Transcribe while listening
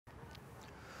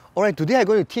Alright, today I'm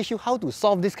going to teach you how to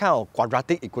solve this kind of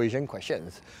quadratic equation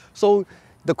questions. So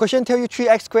the question tells you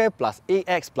 3x squared plus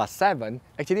ax plus 7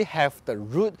 actually have the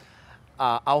root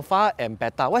alpha and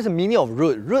beta. What's the meaning of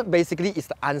root? Root basically is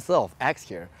the answer of x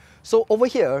here. So over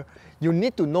here, you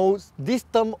need to know this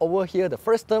term over here, the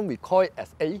first term we call it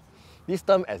as a, this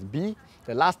term as b,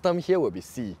 the last term here will be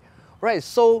c. Right,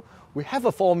 so we have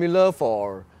a formula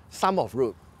for sum of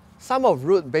root. Sum of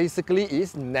root basically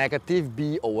is negative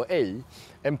b over a,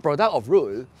 and product of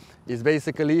root is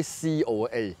basically c over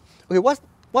a. Okay,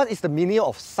 what is the meaning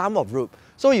of sum of root?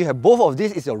 So you have both of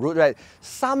these is your root, right?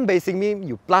 Sum basically means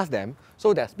you plus them,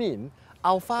 so that means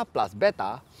alpha plus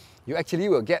beta, you actually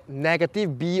will get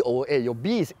negative b over a. Your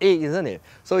b is a, isn't it?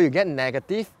 So you get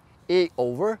negative a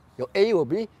over, your a will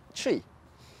be 3.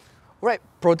 Right,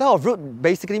 product of root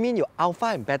basically means your alpha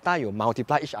and beta, you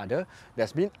multiply each other.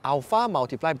 That means alpha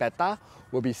multiplied beta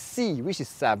will be c, which is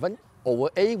 7,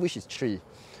 over a, which is 3.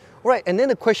 Right, and then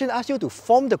the question asks you to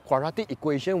form the quadratic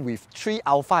equation with 3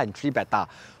 alpha and 3 beta.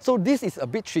 So this is a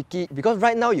bit tricky because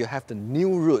right now you have the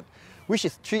new root, which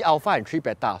is 3 alpha and 3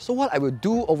 beta. So what I will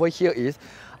do over here is,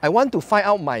 I want to find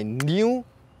out my new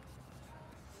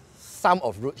sum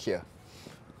of root here.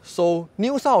 So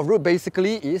new sum of root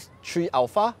basically is 3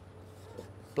 alpha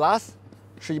plus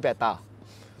 3 beta.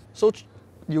 So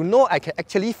you know I can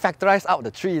actually factorize out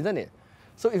the 3, isn't it?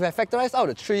 So if I factorize out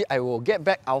the 3, I will get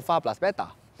back alpha plus beta.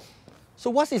 So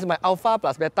what is my alpha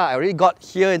plus beta? I already got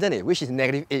here, isn't it? Which is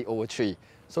negative 8 over 3.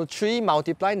 So 3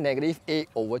 multiplied negative 8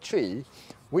 over 3,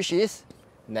 which is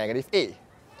negative 8.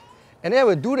 And then I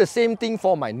will do the same thing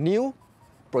for my new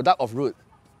product of root.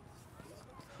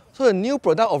 So the new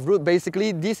product of root,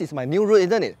 basically this is my new root,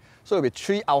 isn't it? So it will be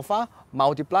 3 alpha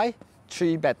multiplied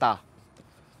 3 beta.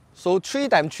 So 3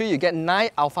 times 3, you get 9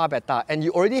 alpha beta. And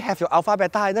you already have your alpha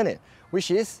beta, isn't it? Which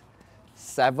is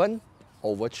 7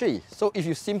 over 3. So if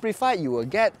you simplify, you will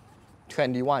get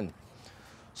 21.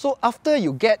 So after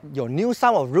you get your new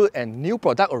sum of root and new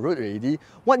product of root already,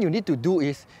 what you need to do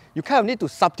is, you kind of need to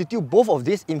substitute both of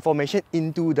this information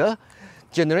into the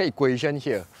general equation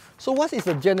here. So what is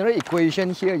the general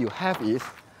equation here you have is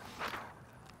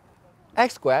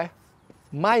x squared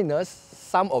minus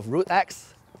sum of root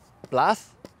x plus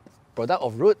product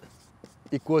of root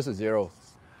equals to 0.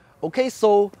 Okay,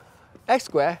 so x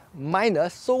squared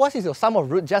minus, so what is your sum of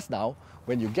root just now?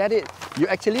 When you get it, you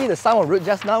actually, the sum of root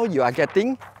just now, you are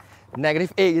getting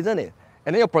negative 8, isn't it?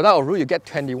 And then your product of root, you get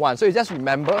 21. So you just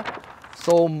remember,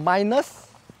 so minus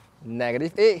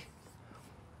negative 8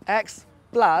 x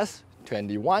plus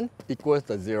 21 equals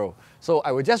to 0. So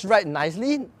I will just write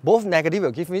nicely, both negative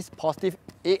will give me positive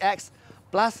ax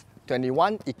plus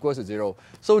 21 equals to 0.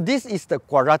 So this is the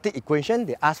quadratic equation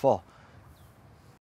they ask for.